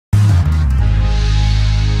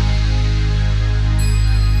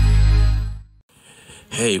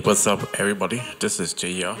Hey, what's up everybody? This is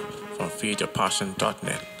Jay here from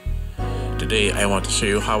feedyourpassion.net. Today I want to show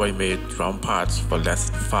you how I made drum parts for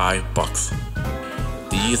less than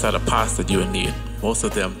 $5. These are the parts that you will need. Most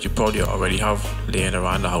of them you probably already have laying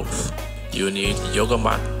around the house. You need a yoga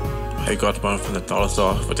mat. I got one from the dollar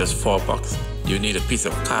store for just $4. You need a piece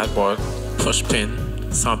of cardboard, push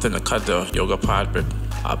pin, something to cut the yoga part with,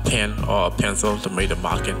 a pen or a pencil to make the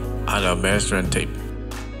marking, and a measuring tape.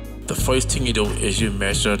 The first thing you do is you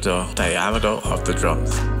measure the diameter of the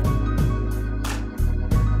drums.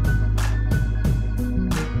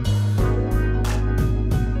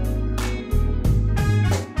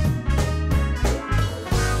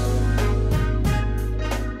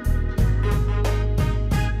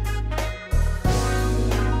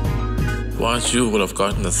 Once you would have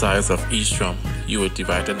gotten the size of each drum, you would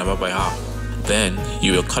divide the number by half. Then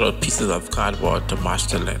you will cut out pieces of cardboard to match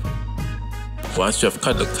the length. Once you have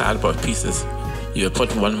cut the cardboard pieces, you will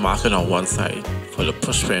put one marking on one side for the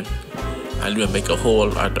push pin, and you will make a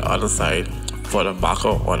hole at the other side for the marker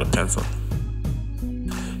or the pencil.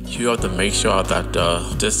 You have to make sure that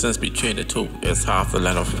the distance between the two is half the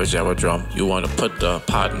length of whichever drum you want to put the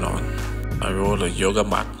pattern on. Unroll a yoga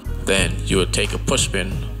mat. Then you will take a push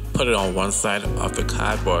pin, put it on one side of the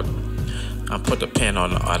cardboard, and put the pin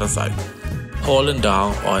on the other side. Holding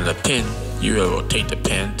down on the pin, you will rotate the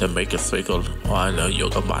pen to make a circle on the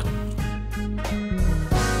yoga mat.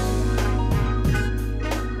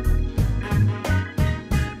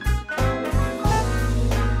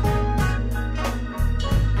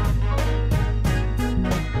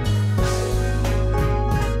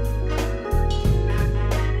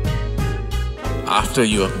 After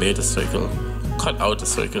you have made a circle, cut out the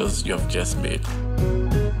circles you have just made.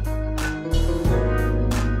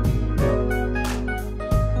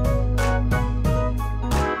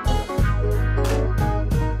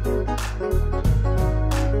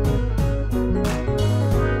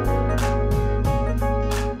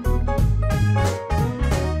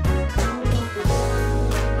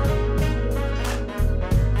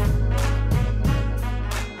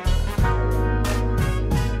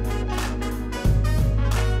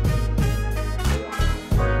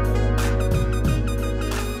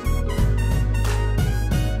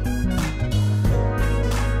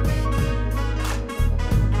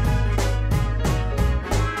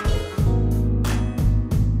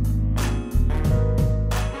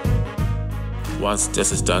 Once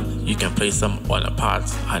this is done, you can place them on the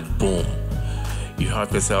parts and boom, you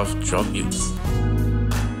have yourself drum mutes.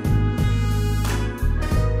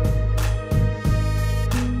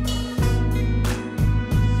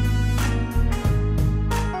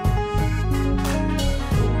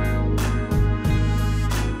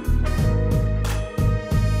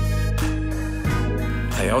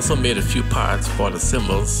 I also made a few parts for the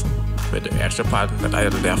cymbals with the extra part that I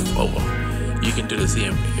left over. You can do the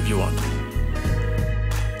same if you want.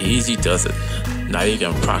 Easy does it. Now you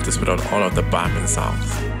can practice without all of the bombing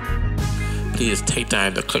sounds. Please take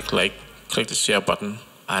time to click like, click the share button,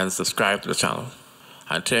 and subscribe to the channel,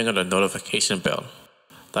 and turn on the notification bell.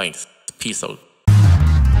 Thanks. Peace out.